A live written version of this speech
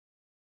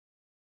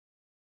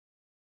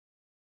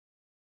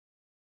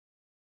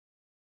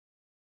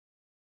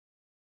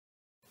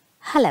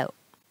Hello.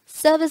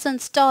 Service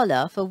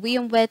Installer for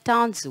VMware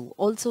Tanzu,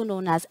 also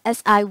known as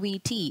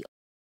SIVT,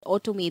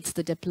 automates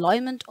the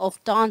deployment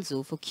of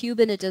Tanzu for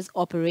Kubernetes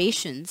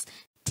Operations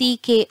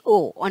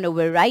 (TKO) on a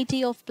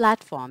variety of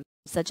platforms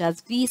such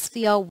as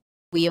vSphere,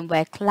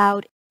 VMware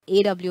Cloud,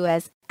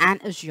 AWS,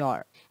 and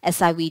Azure.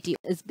 SIVT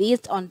is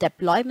based on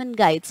deployment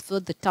guides for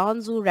the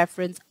Tanzu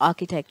reference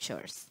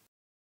architectures.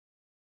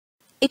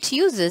 It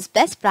uses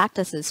best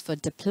practices for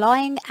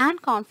deploying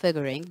and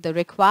configuring the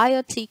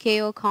required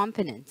TKO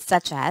components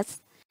such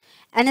as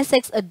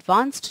NSX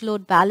Advanced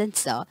Load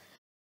Balancer,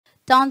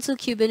 Tanzu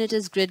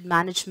Kubernetes Grid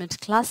Management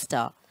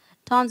Cluster,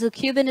 Tanzu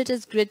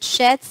Kubernetes Grid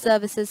Shared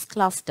Services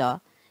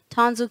Cluster,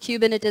 Tanzu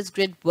Kubernetes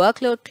Grid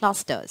Workload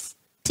Clusters.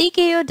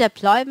 TKO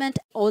deployment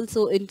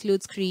also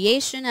includes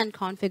creation and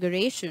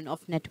configuration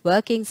of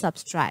networking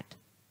substrate.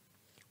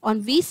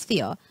 On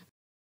vSphere,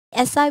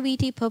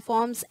 SIVT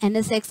performs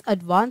NSX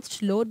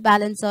Advanced Load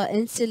Balancer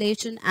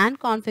installation and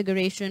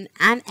configuration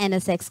and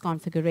NSX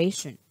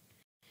configuration.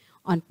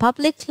 On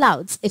public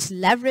clouds, it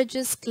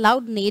leverages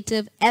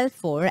cloud-native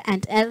L4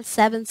 and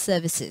L7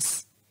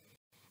 services.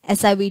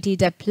 SIVT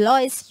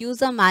deploys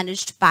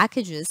user-managed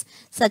packages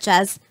such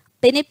as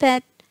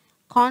Pinniped,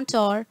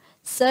 Contour,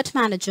 Cert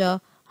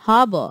Manager,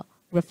 Harbor,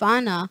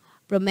 Grafana,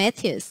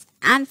 Prometheus,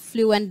 and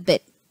FluentBit.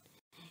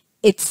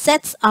 It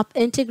sets up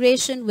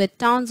integration with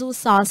Tanzu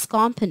SaaS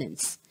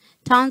components,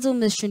 Tanzu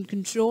Mission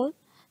Control,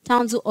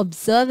 Tanzu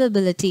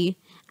Observability,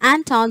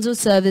 and Tanzu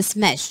Service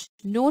Mesh.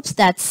 Note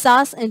that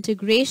SaaS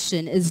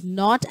integration is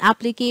not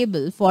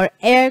applicable for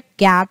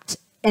air-gapped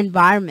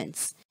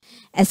environments.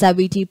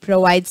 SIVT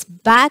provides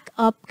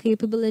backup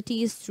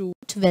capabilities through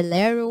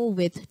Velero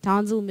with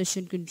Tanzu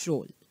Mission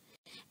Control.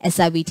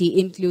 SIVT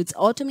includes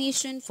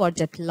automation for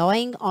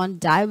deploying on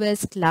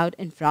diverse cloud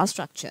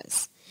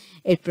infrastructures.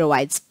 It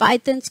provides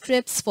Python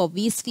scripts for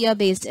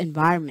vSphere-based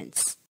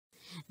environments.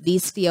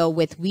 vSphere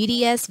with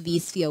VDS,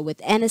 vSphere with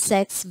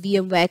NSX,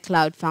 VMware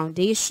Cloud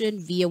Foundation,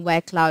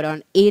 VMware Cloud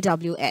on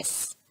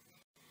AWS.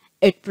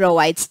 It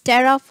provides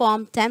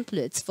Terraform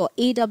templates for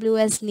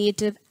AWS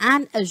native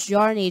and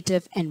Azure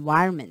native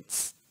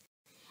environments.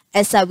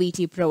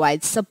 SIVT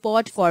provides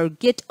support for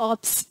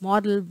GitOps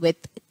model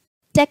with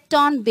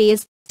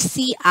Tekton-based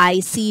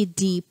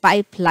CI/CD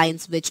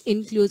pipelines, which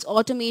includes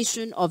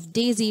automation of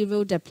day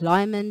 0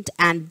 deployment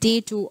and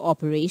day 2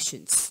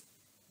 operations.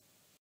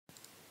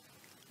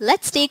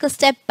 Let's take a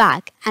step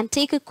back and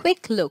take a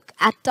quick look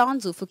at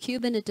Tanzu for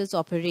Kubernetes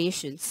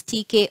Operations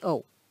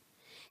 (TKO).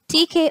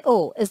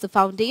 TKO is the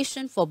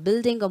foundation for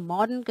building a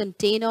modern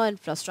container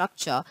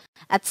infrastructure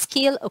at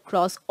scale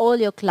across all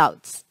your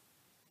clouds.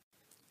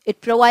 It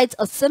provides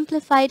a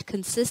simplified,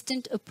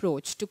 consistent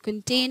approach to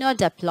container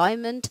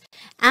deployment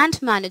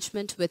and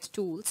management with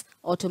tools,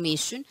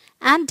 automation,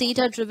 and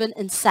data-driven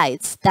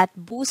insights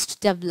that boost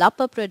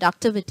developer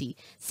productivity,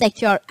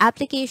 secure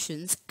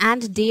applications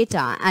and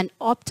data, and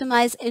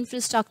optimize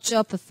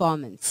infrastructure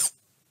performance.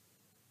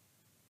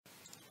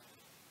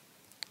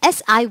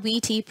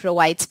 SIVT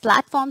provides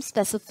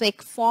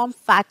platform-specific form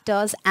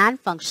factors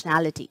and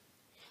functionality.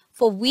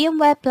 For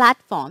VMware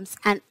platforms,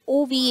 an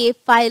OVA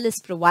file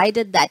is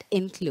provided that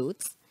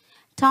includes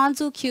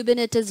Tanzu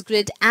Kubernetes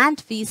Grid and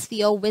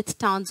vSphere with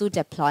Tanzu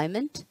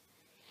deployment,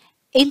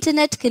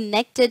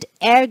 Internet-connected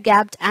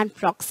air-gapped and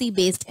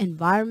proxy-based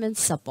environment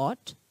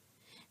support,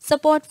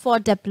 support for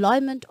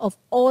deployment of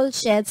all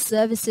shared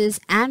services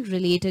and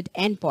related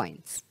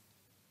endpoints.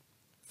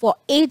 For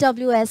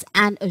AWS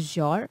and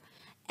Azure,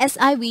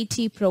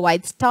 SIVT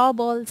provides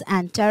tarballs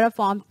and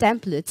Terraform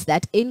templates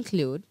that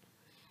include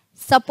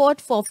support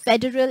for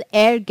federal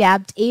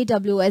air-gapped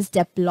AWS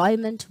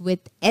deployment with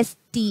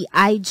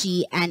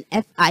STIG and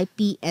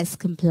FIPS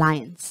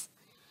compliance.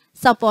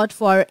 Support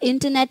for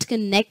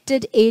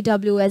Internet-connected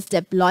AWS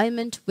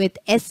deployment with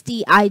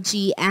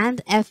STIG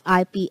and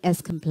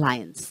FIPS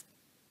compliance.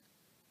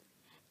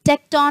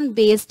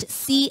 Tekton-based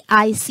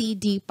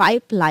CI/CD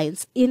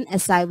pipelines in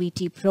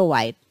SIVT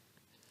provide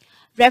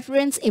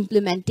reference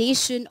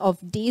implementation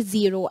of day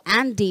 0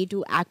 and day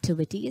 2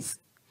 activities,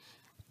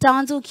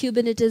 Tanzu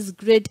Kubernetes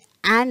Grid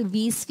and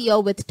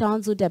vSphere with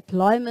Tanzu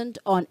deployment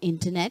on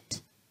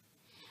Internet,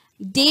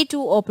 day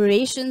 2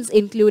 operations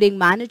including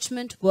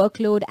management,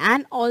 workload,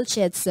 and all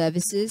shared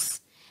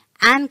services,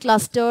 and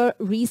cluster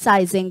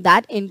resizing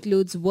that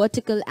includes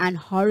vertical and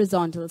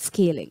horizontal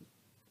scaling.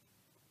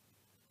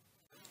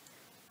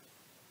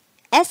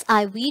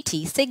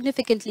 SIVT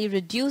significantly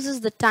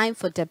reduces the time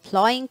for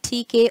deploying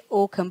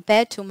TKO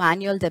compared to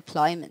manual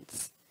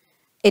deployments.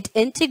 It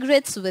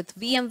integrates with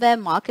VMware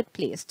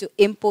Marketplace to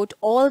import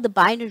all the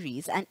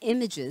binaries and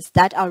images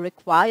that are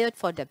required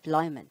for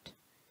deployment.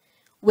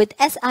 With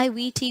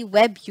SIVT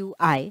Web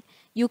UI,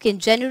 you can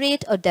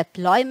generate a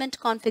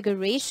deployment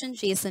configuration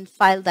JSON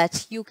file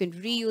that you can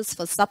reuse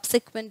for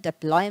subsequent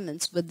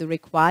deployments with the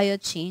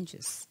required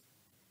changes.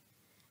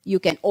 You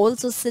can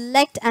also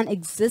select an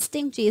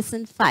existing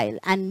JSON file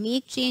and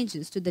make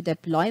changes to the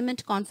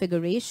deployment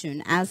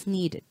configuration as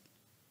needed.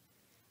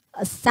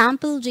 A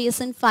sample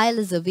JSON file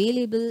is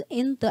available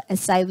in the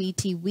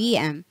SIVT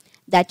VM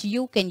that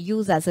you can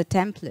use as a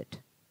template.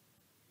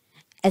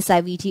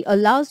 SIVT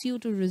allows you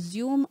to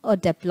resume a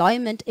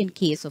deployment in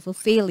case of a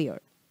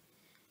failure.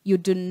 You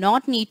do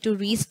not need to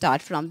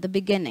restart from the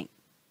beginning.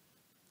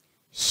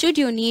 Should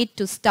you need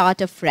to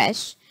start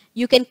afresh,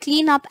 you can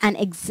clean up an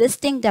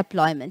existing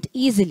deployment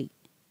easily.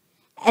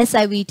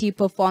 SIVT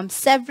performs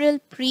several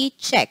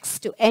pre-checks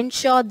to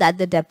ensure that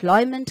the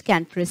deployment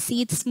can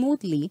proceed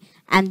smoothly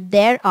and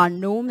there are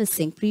no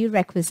missing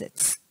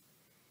prerequisites.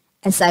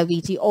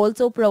 SIVT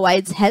also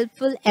provides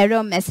helpful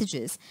error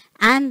messages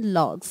and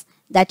logs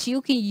that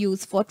you can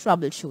use for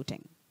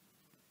troubleshooting.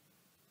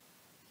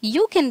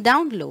 You can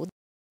download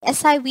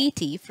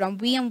SIVT from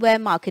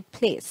VMware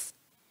Marketplace.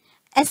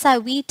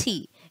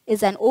 SIVT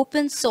is an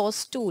open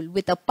source tool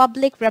with a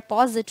public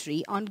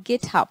repository on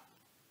GitHub.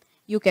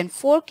 You can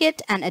fork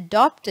it and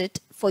adopt it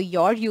for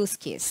your use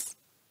case.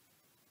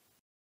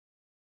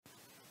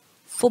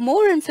 For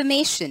more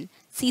information,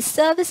 see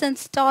Service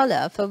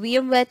Installer for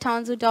VMware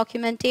Tanzu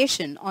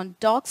documentation on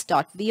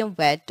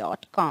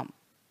docs.vmware.com.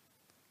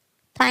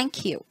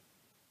 Thank you.